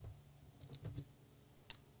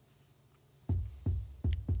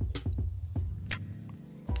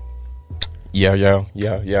Yo.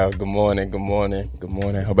 Good morning.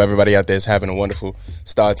 Hope everybody out there is having a wonderful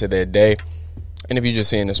start to their day. And if you're just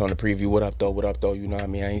seeing this on the preview, what up, though? You know what I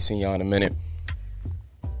mean? I ain't seen y'all in a minute.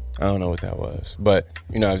 I don't know what that was. But,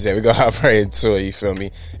 you know what I'm saying? We go hop right into it, you feel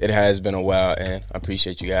me? It has been a while, and I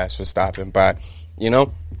appreciate you guys for stopping by. You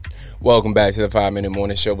know? Welcome back to the 5-Minute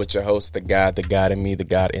Morning Show with your host, the God in me, the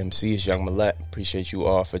God MC. It's Young Millette. Appreciate you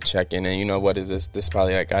all for checking in. You know, what is this? This is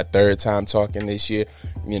probably like our third time talking this year.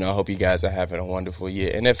 You know, I hope you guys are having a wonderful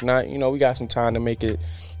year. And if not, you know, we got some time to make it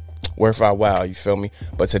worth our while, you feel me?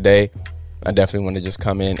 But today, I definitely want to just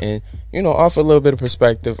come in and, you know, offer a little bit of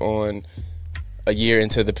perspective on a year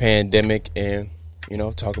into the pandemic and, you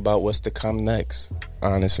know, talk about what's to come next,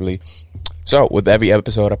 honestly. So, with every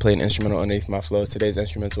episode, I play an instrumental underneath my flows. Today's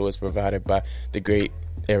instrumental is provided by the great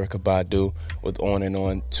Erykah Badu with On and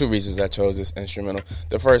On. Two reasons I chose this instrumental.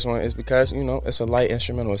 The first one is because, you know, it's a light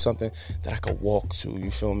instrumental. It's something that I could walk to. You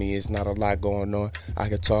feel me? It's not a lot going on. I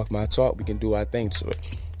could talk my talk. We can do our thing to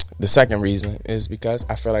it. The second reason is because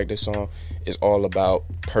I feel like this song is all about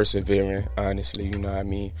persevering, honestly. You know what I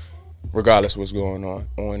mean? Regardless of what's going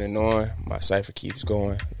on and on, my cipher keeps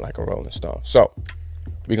going like a rolling stone. So,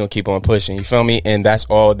 we're going to keep on pushing, you feel me? And that's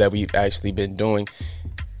all that we've actually been doing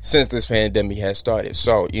since this pandemic has started.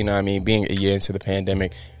 So, you know what I mean? Being a year into the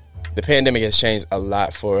pandemic has changed a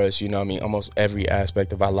lot for us, you know what I mean? Almost every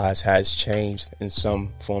aspect of our lives has changed in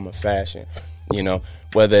some form of fashion. You know,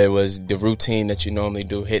 whether it was the routine that you normally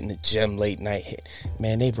do, hitting the gym late night.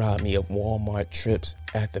 Man, they robbed me of Walmart trips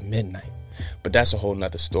after midnight. But that's a whole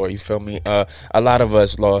nother story, you feel me? A lot of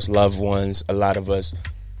us lost loved ones. A lot of us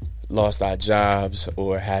lost our jobs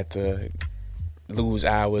or had to lose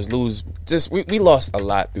hours, we lost a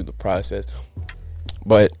lot through the process.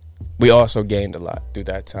 But we also gained a lot through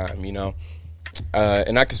that time, you know?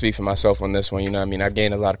 And I can speak for myself on this one, you know what I mean? I've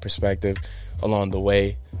gained a lot of perspective along the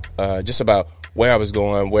way, just about where I was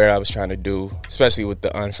going, where I was trying to do, especially with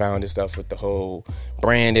the unfounded stuff, with the whole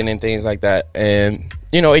branding and things like that. And,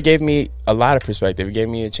 you know, it gave me a lot of perspective. It gave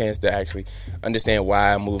me a chance to actually understand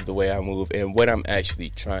why I move the way I move and what I'm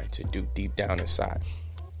actually trying to do deep down inside.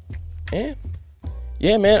 And,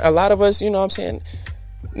 yeah, man, a lot of us, you know what I'm saying,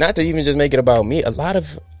 not to even just make it about me,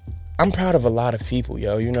 I'm proud of a lot of people,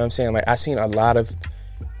 yo, you know what I'm saying? Like, I've seen a lot of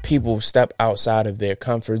people step outside of their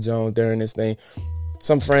comfort zone during this thing.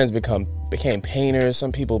 Some friends became painters.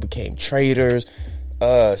 Some people became traders.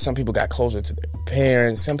 Some people got closer to their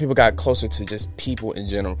parents. Some people got closer to just people in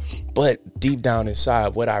general. But deep down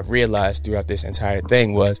inside, what I realized throughout this entire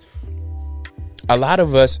thing was a lot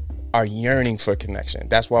of us are yearning for connection.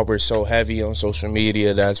 That's why we're so heavy on social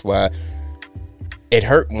media. That's why it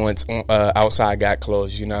hurt once outside got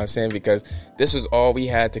closed, you know what I'm saying? Because this was all we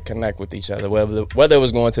had to connect with each other, whether it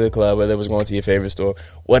was going to the club, whether it was going to your favorite store,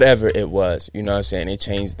 whatever it was, you know what I'm saying? It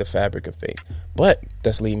changed the fabric of things. But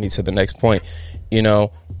that's leading me to the next point. You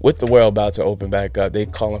know, with the world about to open back up, they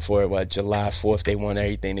calling for it, July 4th, they want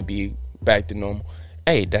everything to be back to normal.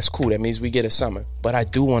 Hey, that's cool. That means we get a summer. But I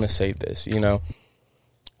do want to say this, you know,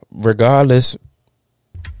 regardless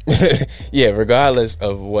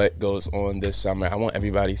of what goes on this summer, I want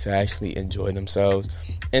everybody to actually enjoy themselves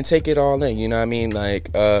and take it all in, you know what I mean? Like,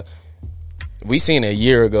 we seen a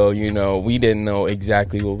year ago, you know, we didn't know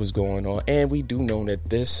exactly what was going on, and we do know that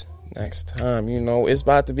this next time, you know, it's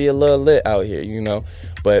about to be a little lit out here, you know,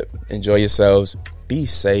 but enjoy yourselves, be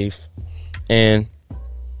safe, and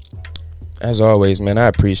as always, man, I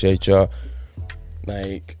appreciate y'all.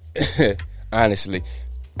 Like, honestly,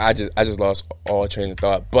 I just lost all train of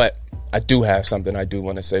thought, but I do have something I do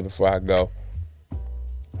want to say before I go.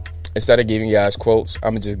 Instead of giving you guys quotes,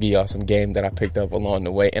 I'm going to just give y'all some game that I picked up along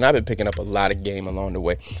the way, and I've been picking up a lot of game along the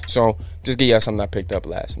way, so just give y'all something I picked up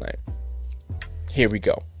last night. Here we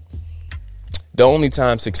go. The only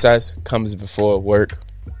time success comes before work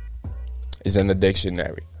is in the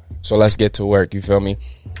dictionary. So let's get to work, you feel me?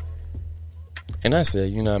 And that's it,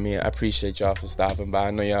 you know what I mean? I appreciate y'all for stopping by.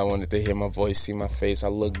 I know y'all wanted to hear my voice, see my face, I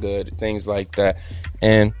look good, things like that.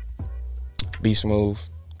 And be smooth.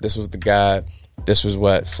 This was the guy. This was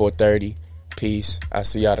 4:30. Peace. I'll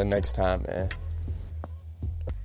see y'all the next time, man.